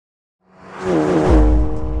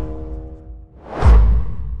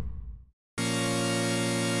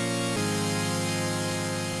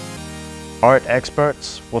Art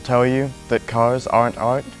experts will tell you that cars aren't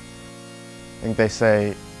art. I think they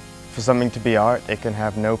say for something to be art, it can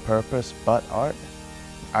have no purpose but art.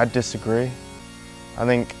 I disagree. I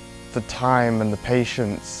think the time and the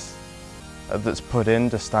patience that's put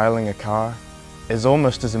into styling a car is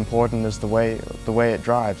almost as important as the way it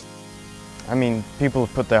drives. I mean, people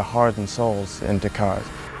have put their heart and souls into cars.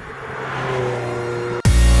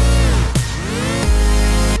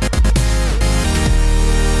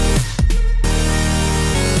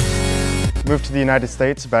 Moved to the United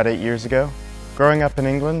States about 8 years ago. Growing up in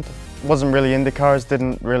England, wasn't really into cars,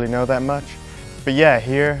 didn't really know that much. But yeah,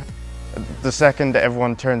 here, the second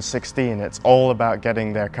everyone turns 16, it's all about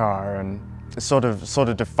getting their car, and it sort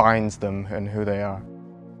of defines them and who they are.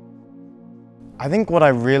 I think what I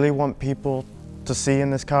really want people to see in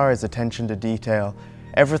this car is attention to detail.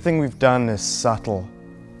 Everything we've done is subtle,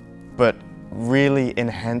 but really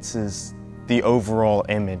enhances the overall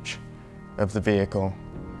image of the vehicle.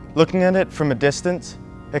 Looking at it from a distance,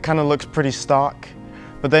 it kind of looks pretty stock,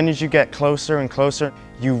 but then as you get closer and closer,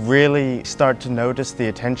 you really start to notice the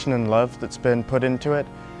attention and love that's been put into it.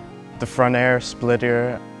 The front air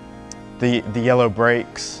splitter, the yellow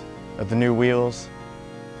brakes, the new wheels.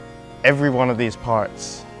 Every one of these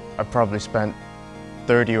parts I've probably spent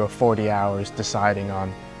 30 or 40 hours deciding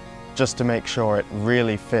on, just to make sure it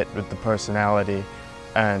really fit with the personality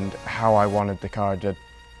and how I wanted the car to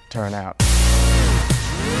turn out.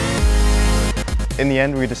 In the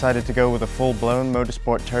end, we decided to go with a full-blown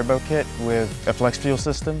motorsport turbo kit with a flex fuel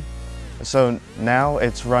system. So now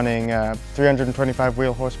it's running 325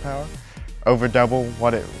 wheel horsepower, over double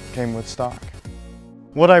what it came with stock.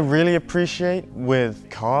 What I really appreciate with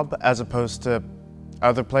COBB, as opposed to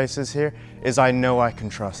other places here, is I know I can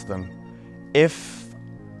trust them. If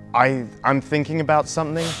I'm thinking about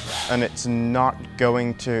something and it's not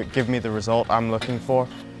going to give me the result I'm looking for,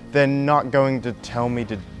 they're not going to tell me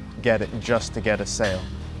to get it just to get a sale.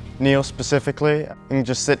 Neil specifically, I can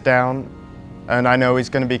just sit down and I know he's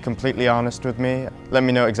going to be completely honest with me, let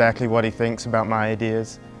me know exactly what he thinks about my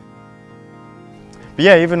ideas. But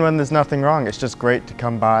yeah, even when there's nothing wrong, it's just great to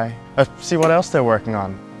come by, see what else they're working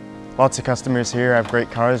on. Lots of customers here have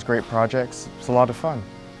great cars, great projects. It's a lot of fun.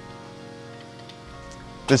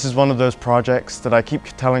 This is one of those projects that I keep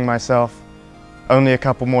telling myself, only a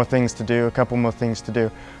couple more things to do, a couple more things to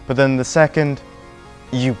do. But then the second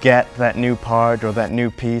you get that new part or that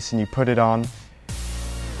new piece and you put it on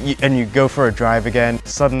and you go for a drive again,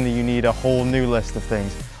 suddenly you need a whole new list of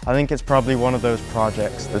things. I think it's probably one of those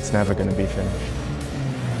projects that's never going to be finished.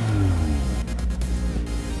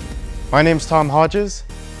 My name's Tom Hodges,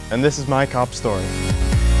 and this is my COBB story.